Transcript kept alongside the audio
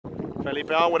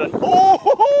Felipe on with a,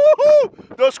 oh,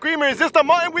 the screamer. Is this the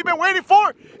mutton we've been waiting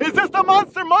for? Is this the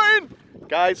monster mutton?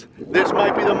 Guys, this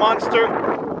might be the monster.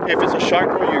 If it's a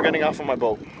shark, bro, you're getting off of my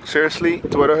boat. Seriously,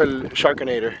 tú eres el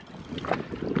sharkinator.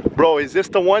 Bro, is this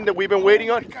the one that we've been waiting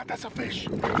on? Oh my God, that's a fish.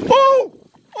 Oh!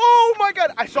 Oh my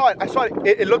God, I saw it,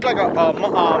 It looked like a mutton.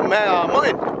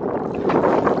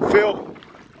 Phil.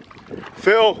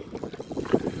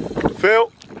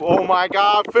 Oh my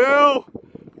God, Phil.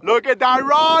 Look at that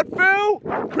rod, Phil.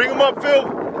 Bring him up, Phil.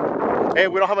 Hey,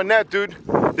 we don't have a net, dude.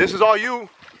 This is all you.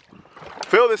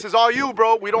 Phil, this is all you,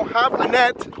 bro. We don't have a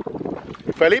net.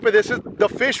 Felipe, this is the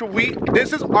fish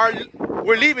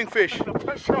we're leaving fish.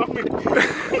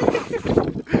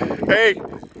 Hey,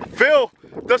 Phil,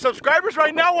 the subscribers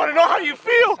right now want to know how you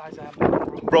feel.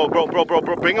 Bro,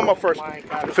 bring him up first.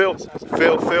 Phil.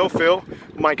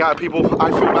 My God, people, I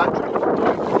feel bad.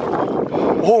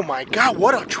 Oh my God,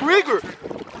 what a trigger.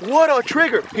 What a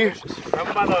trigger. Here.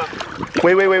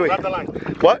 Wait.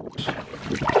 What?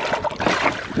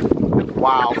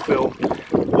 Wow, Phil.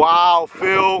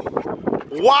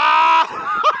 Wow.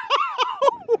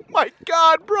 Oh my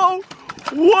God, bro.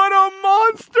 What a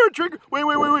monster trigger. Wait.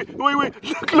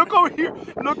 Look over here.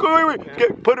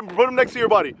 Wait. Put him next to your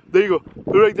body. There you go.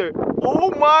 Right there. Oh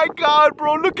my God,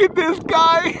 bro. Look at this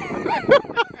guy.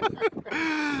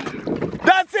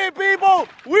 That's it, people.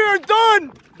 We're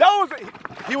done.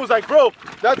 He was like, bro,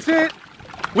 that's it.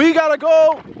 We gotta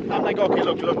go. I'm like, okay,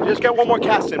 look, just get one more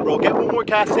cast in, bro. Get one more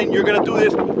cast in. You're gonna do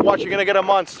this. Watch, you're gonna get a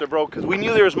monster, bro. Because we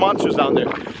knew there was monsters down there.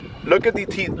 Look at the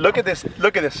teeth. Look at this.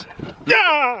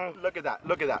 Yeah. Look at that.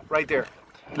 Right there.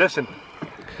 Listen.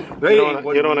 You don't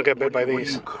want to get bit by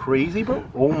these. Are you crazy, bro?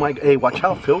 Oh my. Hey, watch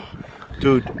out, Phil.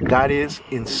 Dude, that is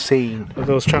insane. Look at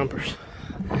those chompers.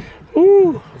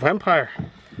 Ooh, vampire.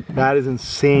 That is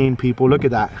insane, people. Look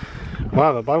at that.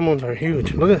 Wow, the bottom ones are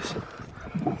huge. Look at this.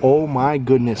 Oh my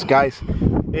goodness, guys.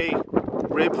 Hey,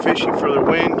 rib fishing for the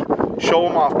win. Show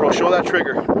them off, bro. Show that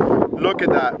trigger. Look at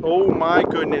that. Oh my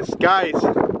goodness, guys.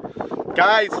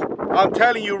 I'm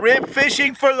telling you, rib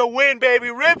fishing for the win, baby.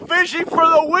 Rib fishing for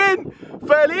the win.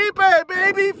 Felipe,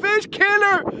 baby, fish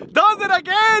killer, does it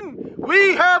again.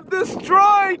 We have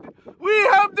destroyed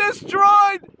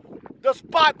the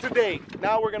spot today.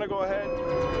 Now we're gonna go ahead.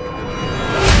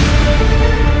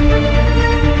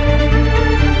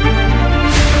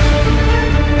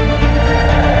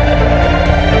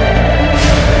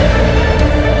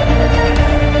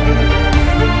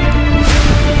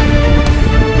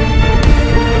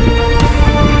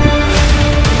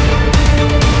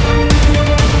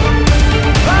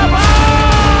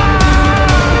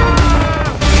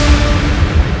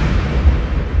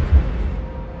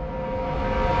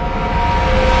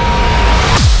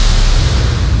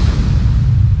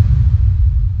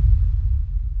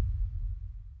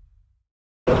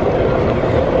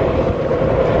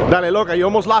 Dale, loca, you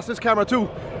almost lost this camera too.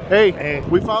 Hey,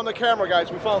 we found the camera,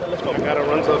 guys. We found it. Let's go. I gotta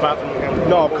run to the bathroom again.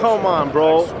 No, come on,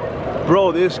 bro.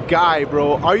 Bro, this guy,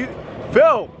 bro. Are you...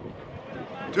 Phil!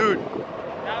 Dude.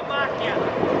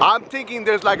 I'm thinking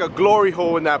there's like a glory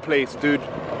hole in that place, dude.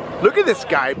 Look at this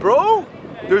guy, bro.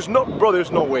 There's no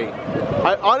way.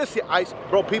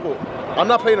 Bro, people, I'm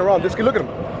not playing around. This guy, look at him.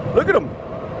 Look at him.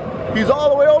 He's all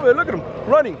the way over there. Look at him,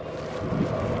 running.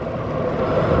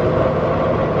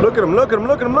 Look at him,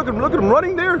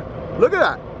 running there. Look at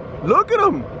that. Look at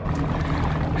him.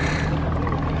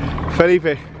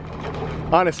 Felipe,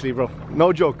 honestly, bro,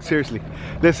 no joke, seriously.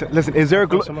 Listen, is there a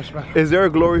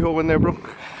glory hole in there, bro?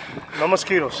 No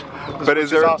mosquitoes. But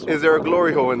is there a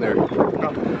glory hole in there?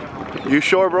 No. You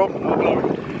sure, bro? No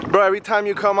glory. Bro, every time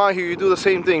you come out here, you do the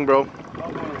same thing, bro.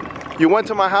 You went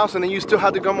to my house and then you still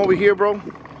had to come over here, bro?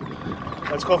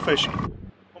 Let's go fishing.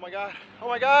 Oh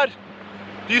my God.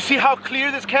 Do you see how clear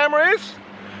this camera is?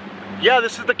 Yeah,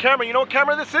 this is the camera. You know what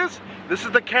camera this is? This is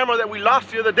the camera that we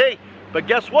lost the other day. But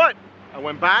guess what? I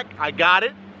went back, I got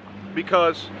it,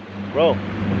 because, bro.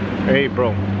 Hey,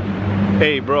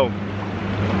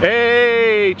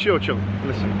 chill.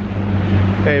 Listen.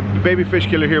 Hey, baby fish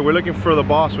killer here. We're looking for the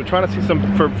boss. We're trying to see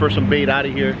for some bait out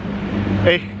of here.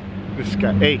 Hey, this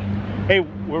guy. Hey,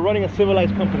 we're running a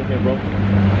civilized company here, bro.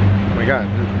 Oh my God,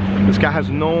 this guy has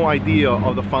no idea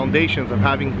of the foundations of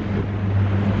having.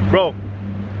 Bro,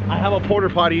 I have a porta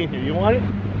potty in here. You want it?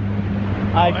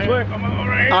 I swear.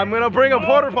 I'm gonna bring a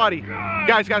porta potty.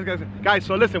 Guys.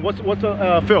 So listen, what's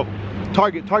Phil?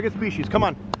 Target species. Come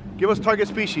on, give us target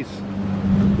species.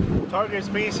 Target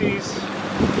species.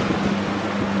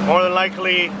 More than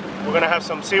likely, we're gonna have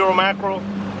some zero mackerel,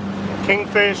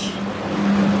 kingfish,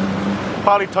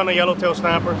 probably a ton of yellowtail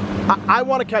snapper. I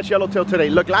want to catch yellowtail today.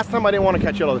 Look, last time I didn't want to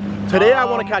catch yellowtail. Today I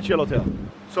want to catch yellowtail.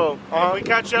 So if we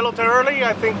catch yellowtail early,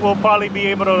 I think we'll probably be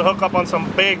able to hook up on some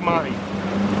big mahi.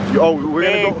 Oh, we're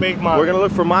gonna go. Big mahi. We're gonna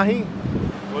look for mahi.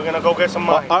 We're gonna go get some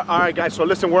mahi. All right, guys. So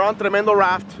listen, we're on Tremendo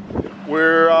Raft.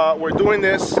 We're doing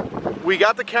this. We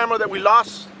got the camera that we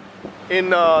lost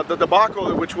in the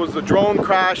debacle, which was the drone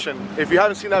crash. And if you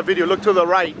haven't seen that video, look to the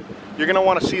right. You're gonna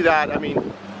want to see that. I mean,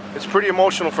 it's pretty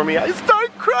emotional for me. I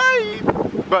start crying.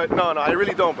 But no, I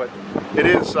really don't. But it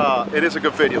is a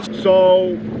good video.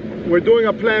 So we're doing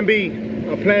a plan B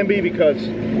because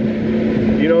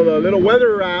you know the little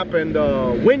weather app and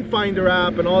wind finder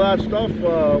app and all that stuff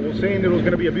was saying it was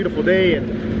going to be a beautiful day,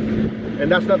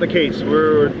 and that's not the case.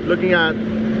 We're looking at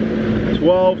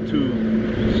 12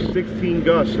 to 16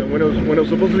 gusts, and when it was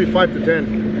supposed to be 5 to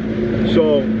 10.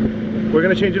 So we're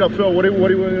gonna change it up. Phil, what are we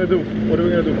gonna do? We're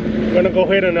gonna go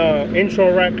ahead and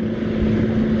inshore wreck.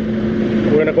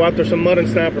 We're gonna go after some mutton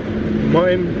snapper.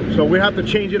 Mutton. So we have to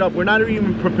change it up. We're not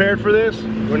even prepared for this.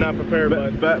 We're not prepared,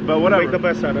 but whatever. Make the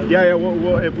best out of it. Yeah.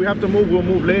 We'll, if we have to move, we'll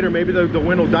move later. Maybe the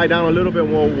wind will die down a little bit,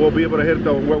 and we'll be able to hit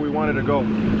where we wanted to go.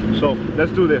 So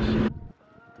let's do this.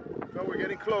 So we're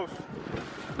getting close.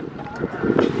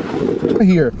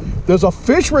 Here, there's a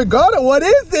fish regatta. What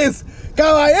is this,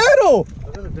 caballero?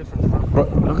 Look at the difference, bro.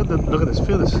 Look at this.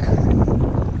 Feel this.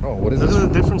 Oh, what is this? Look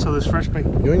at the difference of this fresh bait.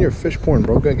 You and your fish porn,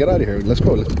 bro. Get out of here. Let's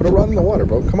go. Let's put a rod in the water,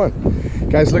 bro. Come on,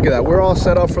 guys. Look at that. We're all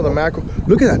set up for the mackerel.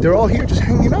 Look at that. They're all here, just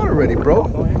hanging out already, bro.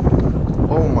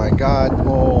 Oh my God.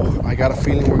 Oh, I got a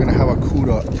feeling we're gonna have a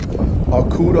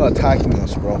cuda attacking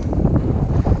us, bro.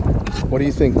 What do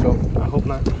you think, Phil? I hope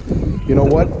not. You know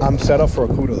what? I'm set up for a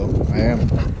cuda though. I am.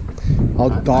 I'll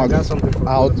dog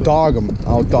him.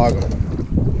 I'll dog him.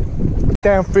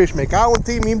 Damn fish, me cago en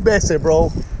ti mil veces,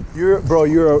 bro. You're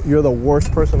the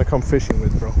worst person to come fishing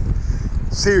with, bro.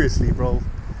 Seriously, bro.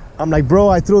 I'm like, bro,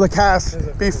 I threw the cast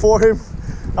before him.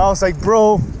 I was like,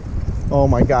 bro. Oh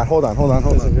my God, hold on.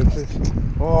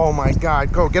 Oh my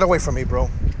God, go, get away from me, bro.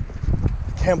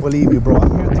 Can't believe you, bro.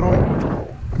 I'm here throwing.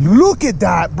 Look at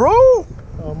that, bro.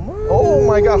 Oh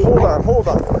my God, hold on.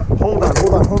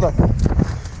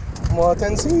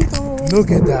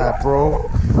 Look at that, bro.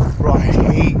 Bro, I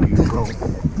hate you, bro.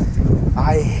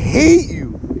 I hate you.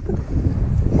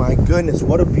 My goodness,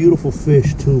 what a beautiful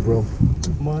fish too, bro.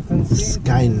 This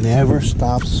guy never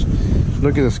stops.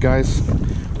 Look at this, guys.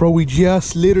 Bro, we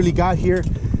just literally got here.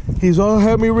 He's all,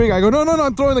 help me rig. I go, no,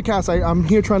 I'm throwing the cast. I'm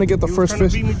here trying to get the first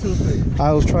fish. Beat me to the fish.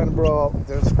 I was trying to, bro.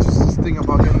 There's just this thing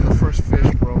about getting the first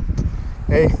fish, bro.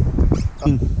 Hey,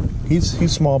 he's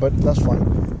small, but that's fine.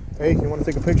 Hey, you want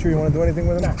to take a picture? You want to do anything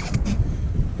with him?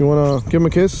 You want to give him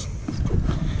a kiss?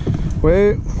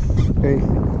 Wait. Hey,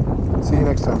 see you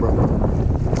next time, bro.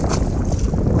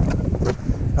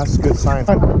 That's a good sign.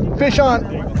 Fish on.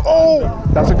 Oh,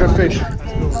 that's a good fish.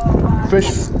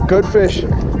 Good fish.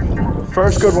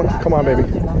 First good one. Come on, baby.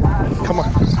 Come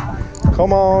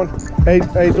on. Hey,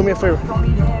 do me a favor.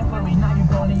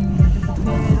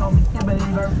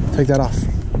 Take that off.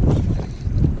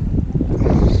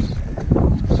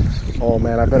 Oh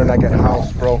man, I better not get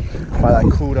housed, bro, by that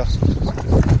cuda.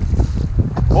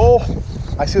 Oh,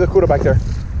 I see the cuda back there.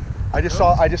 I just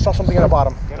saw something in the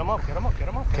bottom. Get him up.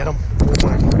 Get him. Oh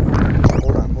my.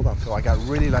 Hold on, Phil. I got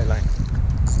really light line.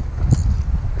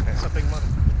 That's a big mother.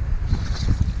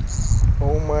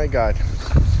 Oh my God.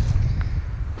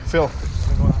 Phil.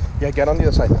 Yeah, get on the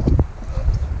other side.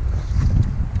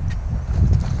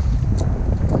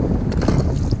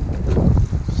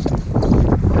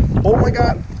 Oh my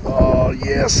God. Oh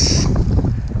yes.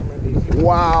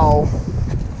 Wow.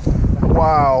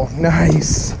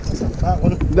 Nice.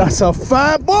 That's a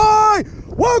fat boy.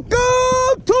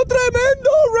 Welcome to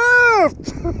Tremendo Raft.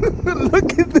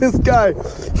 Look at this guy.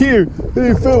 Here,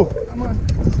 Phil.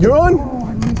 You're on?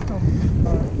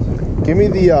 Give me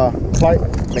the flight.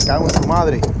 Me cago en tu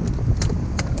madre.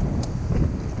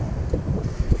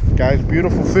 Guys,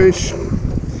 beautiful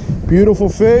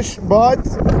fish, but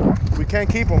we can't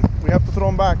keep them. We have to throw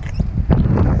them back.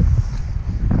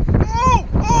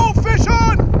 Oh, fish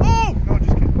on! Oh, no,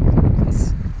 just kidding.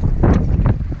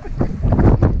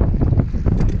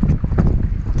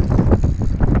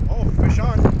 Oh, fish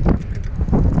on.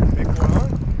 Big one on.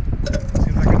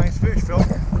 Seems like a nice fish, Phil.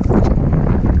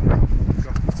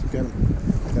 Go. Let's get him.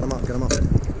 Get him up. Get on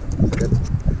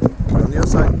the other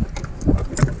side.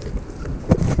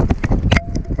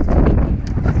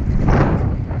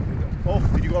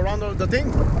 The thing?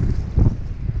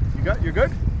 You're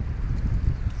good?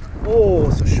 Oh,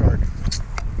 it's a shark.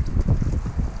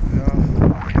 Yeah.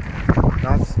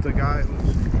 That's the guy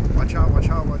who's watch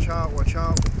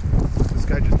out. This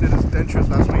guy just did his dentures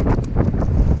last week.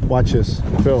 Watch this.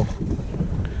 Phil.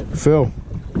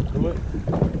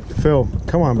 Phil,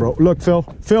 come on, bro. Look, Phil.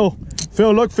 Phil,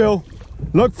 look, Phil.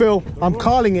 Look, Phil. I'm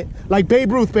calling it like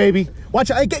Babe Ruth, baby. Watch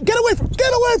it. Get away from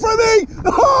me.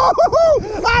 Oh,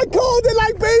 I called it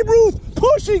like Babe Ruth.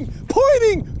 Pushing,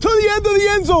 pointing to the end of the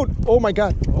end zone. Oh my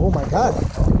God. Oh my God.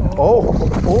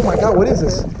 Oh my God. What is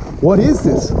this? What is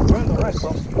this?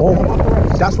 Oh,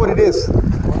 that's what it is.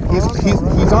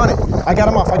 He's on it. I got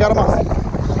him off.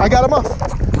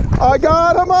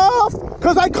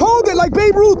 Because I called it like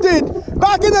Babe Ruth did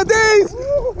back in the days.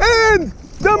 And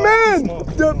the man.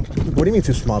 What do you mean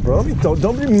too small, bro?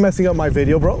 Don't be messing up my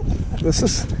video, bro.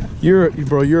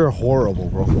 You're horrible,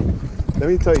 bro. Let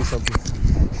me tell you something.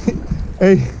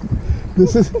 Hey,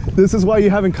 this is why you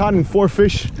haven't caught 4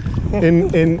 fish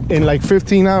in like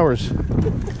 15 hours.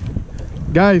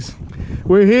 Guys,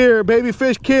 we're here, baby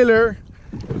fish killer.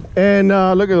 And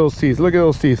look at those teeth. Look at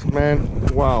those teeth, man.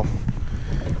 Wow.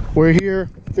 We're here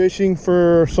fishing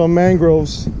for some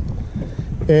mangroves.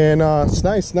 And it's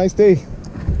nice day.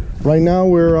 Right now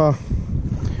we're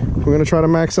gonna try to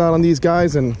max out on these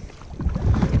guys and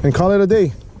call it a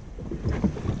day.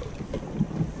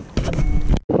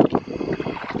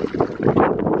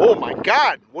 Oh my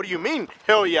God, what do you mean?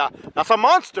 Hell yeah, that's a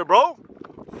monster, bro.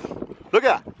 Look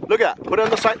at that, put it on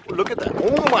the side, look at that.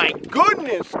 Oh my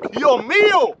goodness, Dios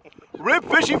mío. Rip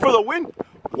fishing for the win.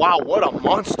 Wow, what a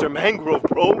monster mangrove,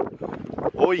 bro.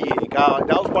 Oh yeah, God,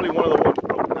 that was probably one of the ones,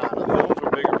 bro. Nah, the other ones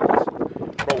were bigger.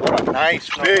 Bro, what a nice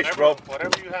fish, bro.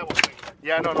 Whatever you have was big.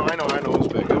 Yeah, no, I know, it was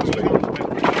big,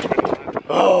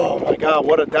 Oh my God,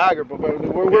 what a dagger, bro.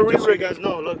 We're just so you guys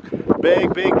know, look.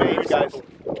 Big baits, guys.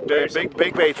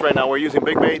 Big baits right now. We're using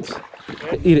big baits.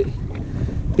 Eat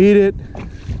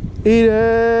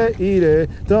it.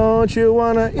 Don't you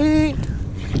wanna eat?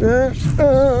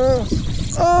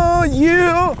 Oh,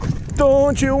 yeah.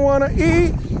 Don't you wanna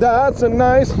eat? That's a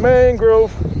nice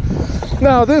mangrove.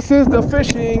 Now, this is the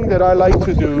fishing that I like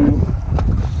to do.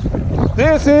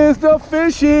 This is the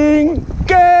fishing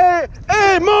que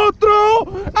monstruo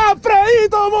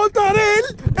Alfredito Montaner,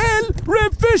 el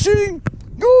rip fishing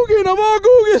Guggen of all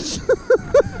Guggins.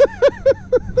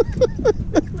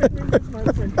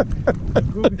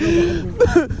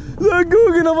 The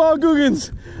Guggen of all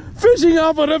Guggins, fishing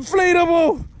off an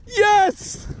inflatable.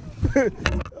 Yes.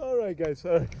 All right, guys.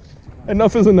 All right.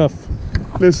 Enough is enough.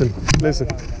 Listen.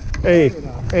 Hey.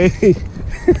 Hey.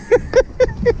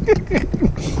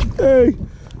 I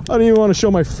don't even want to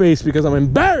show my face because I'm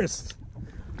embarrassed.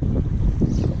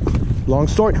 Long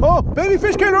story. Oh, baby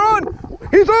fish killer on.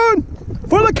 He's on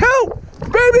for the count.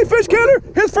 Baby fish killer.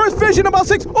 His first fish in about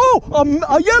 6. Oh,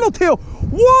 a yellowtail.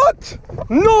 What?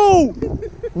 No.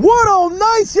 What a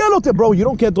nice yellowtail. Bro, you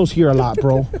don't get those here a lot,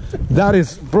 bro. That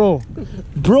is, bro,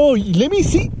 let me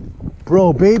see.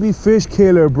 Bro, baby fish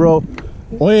killer, bro.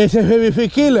 Oye, ese baby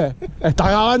fish killer. Está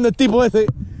grabando el tipo ese.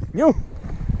 Yo.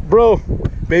 Bro,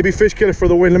 baby fish killer for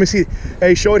the win. Let me see.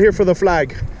 Hey, show it here for the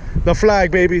flag. The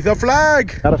flag, baby, the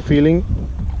flag. Got a feeling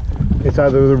it's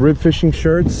either the rib fishing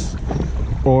shirts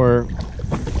or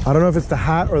I don't know if it's the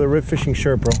hat or the rib fishing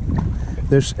shirt, bro.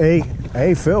 There's hey,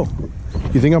 Phil.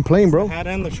 You think I'm playing, bro? The hat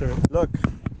and the shirt. Look,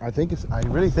 I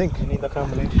really think. You need the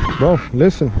combination. Bro,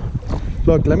 listen.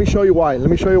 Look, let me show you why. Let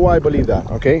me show you why I believe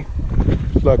that, okay?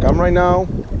 Look,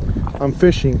 I'm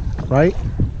fishing, right?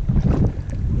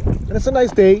 And it's a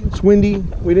nice day. It's windy.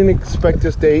 We didn't expect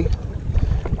this day.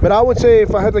 But I would say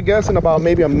if I had to guess in about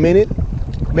maybe a minute,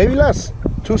 maybe less.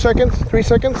 2 seconds, 3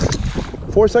 seconds,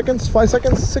 4 seconds, 5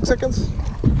 seconds, 6 seconds.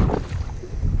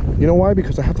 You know why?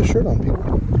 Because I have the shirt on,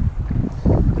 people.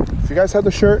 If you guys had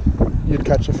the shirt, you'd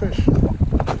catch the fish.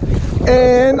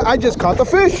 And I just caught the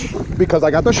fish because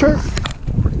I got the shirt.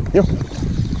 Yo,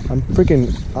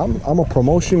 I'm a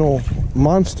promotional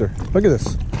monster. Look at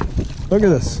this. Look at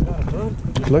this.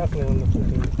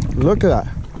 Look at that.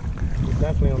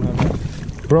 Definitely on that.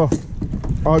 Bro,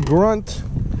 a grunt,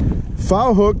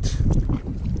 foul hooked.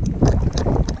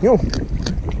 Yo.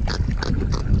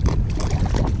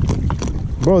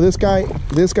 Bro, this guy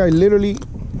literally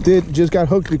just got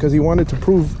hooked because he wanted to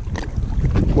prove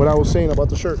what I was saying about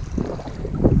the shirt.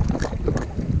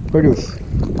 Look at this.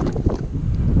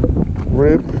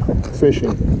 Rib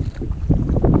fishing.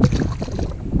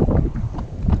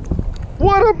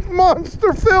 What a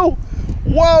monster, Phil!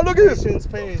 Wow, look at this.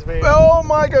 Pays, baby. Oh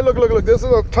my God, look. This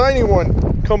is a tiny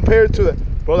one compared to that.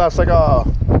 Bro, that's like a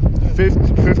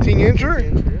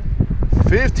 15-incher?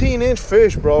 15-inch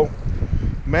fish, bro.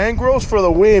 Mangroves for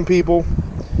the win, people.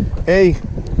 Hey,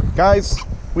 guys,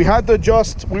 we had to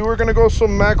adjust. We were gonna go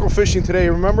some mackerel fishing today.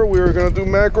 Remember, we were gonna do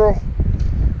mackerel.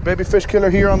 Baby fish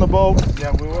killer here on the boat.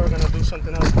 Yeah, we were gonna do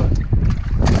something else, but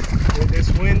with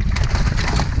this wind,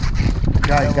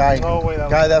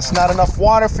 Guy, that's not enough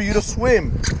water for you to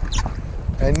swim.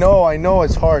 I know,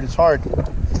 it's hard.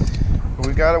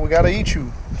 We gotta eat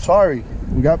you. Sorry,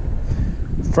 we got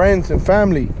friends and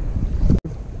family.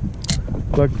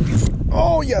 Look.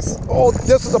 Oh yes. Oh,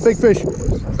 this is a big fish.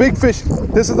 Big fish.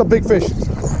 This is a big fish.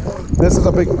 This is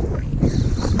a big.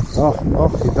 Oh,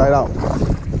 he died out.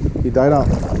 He died out.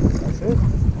 That's it.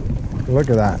 Look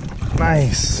at that.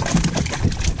 Nice.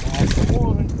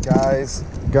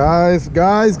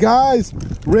 Guys.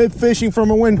 Rib fishing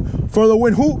from a wind for the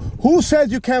wind. Who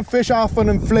says you can't fish off an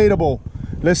inflatable?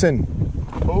 Listen.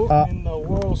 Who in the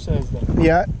world says that?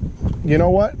 Yeah. You know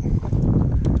what?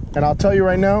 And I'll tell you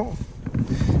right now,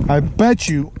 I bet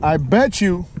you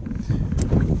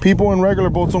people in regular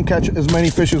boats don't catch as many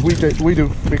fish as we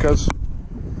do because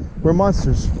we're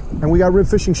monsters. And we got rib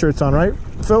fishing shirts on, right,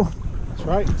 Phil? That's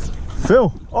right.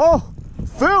 Phil. Oh,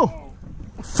 Phil.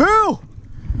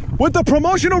 With the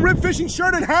promotional rib fishing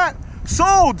shirt and hat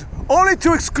sold only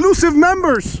to exclusive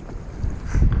members.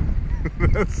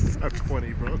 That's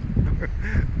funny, bro.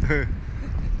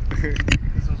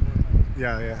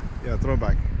 Yeah, throw it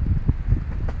back.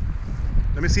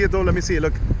 Let me see it though. Let me see it.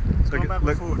 Look.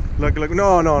 Look.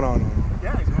 No.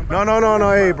 Yeah, he's going back.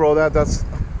 No. Hey, bro. That's.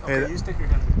 Okay, hey, you stick your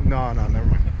hand. No. Never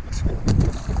mind.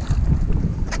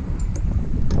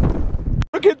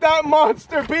 Look at that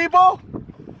monster, people.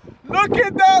 Look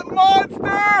at that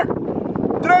monster.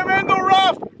 Tremendo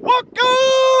raft. Welcome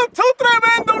to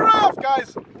Tremendo raft,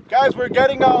 guys. We're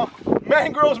getting a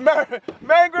mangrove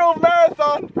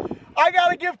marathon. I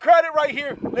gotta give credit right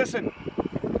here. Listen.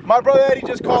 My brother Eddie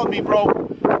just called me, bro,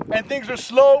 and things are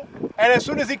slow, and as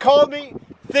soon as he called me,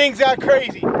 things got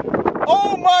crazy.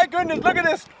 Oh my goodness, look at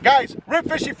this. Guys, rib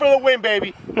fishing for the win,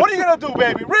 baby. What are you gonna do,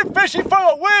 baby? Rib fishing for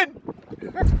the win!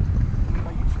 You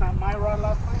snapped my rod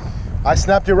last time? I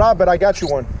snapped your rod, but I got you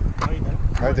one. No, you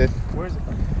didn't. I did. Where is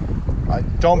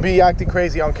it? Don't be acting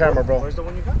crazy on camera, bro. Where's the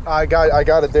one you got? I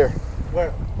got it there.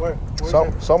 Where?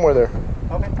 Somewhere there.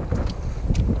 Okay.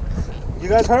 You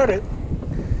guys heard it.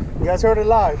 You guys heard it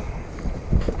live.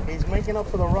 He's making up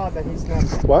for the rod that he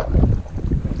snapped. What?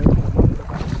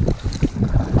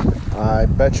 I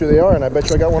bet you they are, and I bet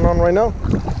you I got one on right now.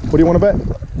 What do you want to bet?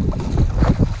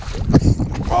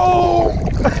 Oh!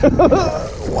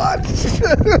 What?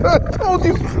 I told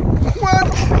you. What?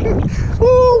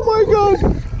 Oh my God!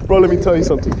 Bro, let me tell you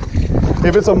something.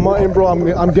 If it's a mutton, bro, I'm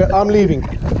leaving.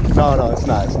 No, it's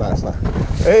not.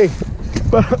 Hey,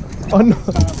 but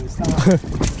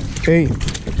hey.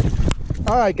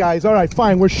 All right, guys. All right,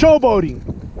 fine. We're showboating.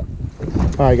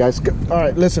 All right, guys. All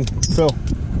right, listen, Phil.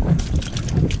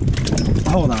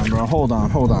 Hold on, bro. Hold on.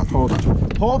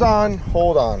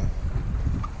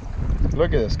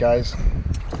 Look at this, guys.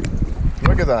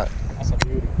 Look at that. That's a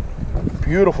beauty.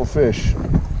 Beautiful fish.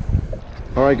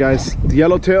 All right, guys. The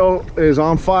yellowtail is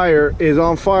on fire.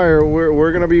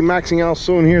 We're gonna be maxing out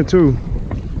soon here too.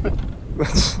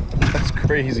 That's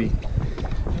crazy.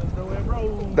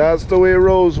 That's the way it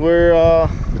rolls. We're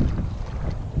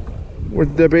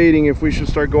debating if we should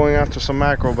start going after some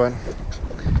mackerel, but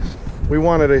we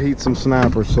wanted to heat some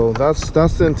snappers, so that's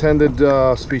the intended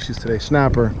species today,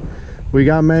 snapper. We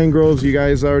got mangroves. You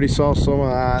guys already saw some of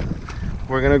that.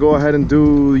 We're gonna go ahead and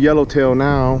do yellowtail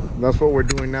now. That's what we're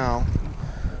doing now.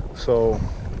 So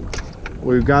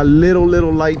we've got little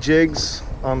light jigs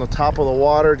on the top of the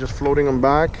water, just floating them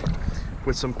back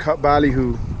with some cut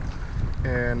ballyhoo.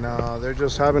 And they're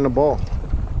just having a ball.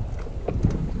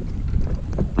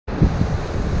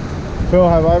 Phil,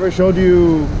 have I ever showed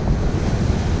you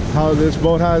how this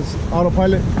boat has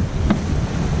autopilot?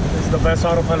 It's the best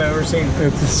autopilot I've ever seen.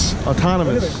 It's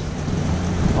autonomous.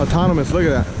 Autonomous. Look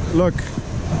at that. Look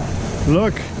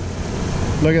at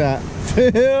that.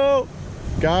 Phil,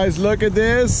 guys, look at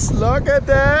this.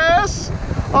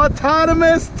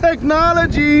 Autonomous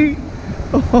technology.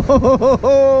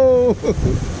 Oh.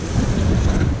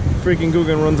 Freaking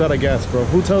Google runs out of gas, bro.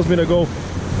 Who tells me to go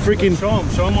freaking... Show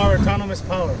them our autonomous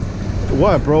power.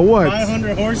 What, bro? What?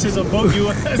 500 horses above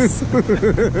US.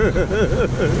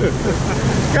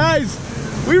 Guys,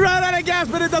 we ran out of gas,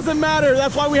 but it doesn't matter.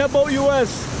 That's why we have Boat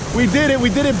US. We did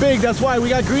it big. That's why we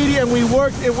got greedy and it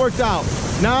worked out.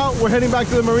 Now we're heading back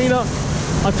to the marina.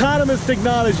 Autonomous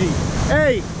technology.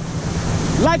 Hey,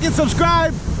 like and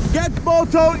subscribe. Get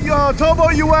Towboat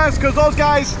US, because those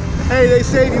guys, hey, they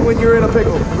save you when you're in a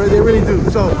pickle. They really do.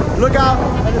 So look out.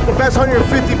 The best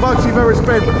 $150 you've ever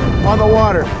spent on the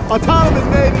water. Autonomous,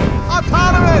 baby.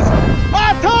 Autonomous.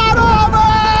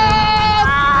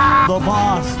 The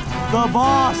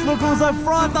boss. Look who's in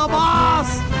front. The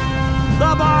boss.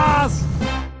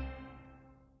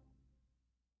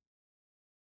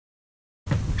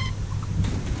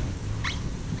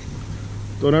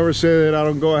 Don't ever say that I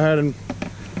don't go ahead and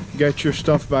get your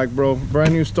stuff back, bro.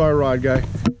 Brand new Star Rod, guy.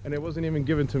 And it wasn't even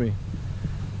given to me.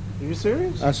 Are you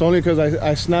serious? That's only because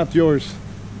I snapped yours.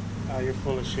 Ah, you're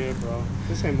full of shit, bro.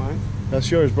 This ain't mine. That's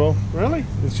yours, bro. Really?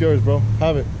 It's yours, bro.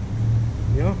 Have it.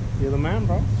 Yeah, you're the man,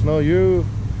 bro. No, you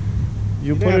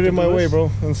put it in my way,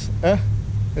 bro.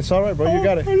 It's all right, bro. You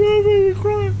got it. I love you,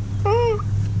 cry.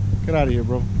 Get out of here,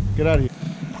 bro. Get out of here.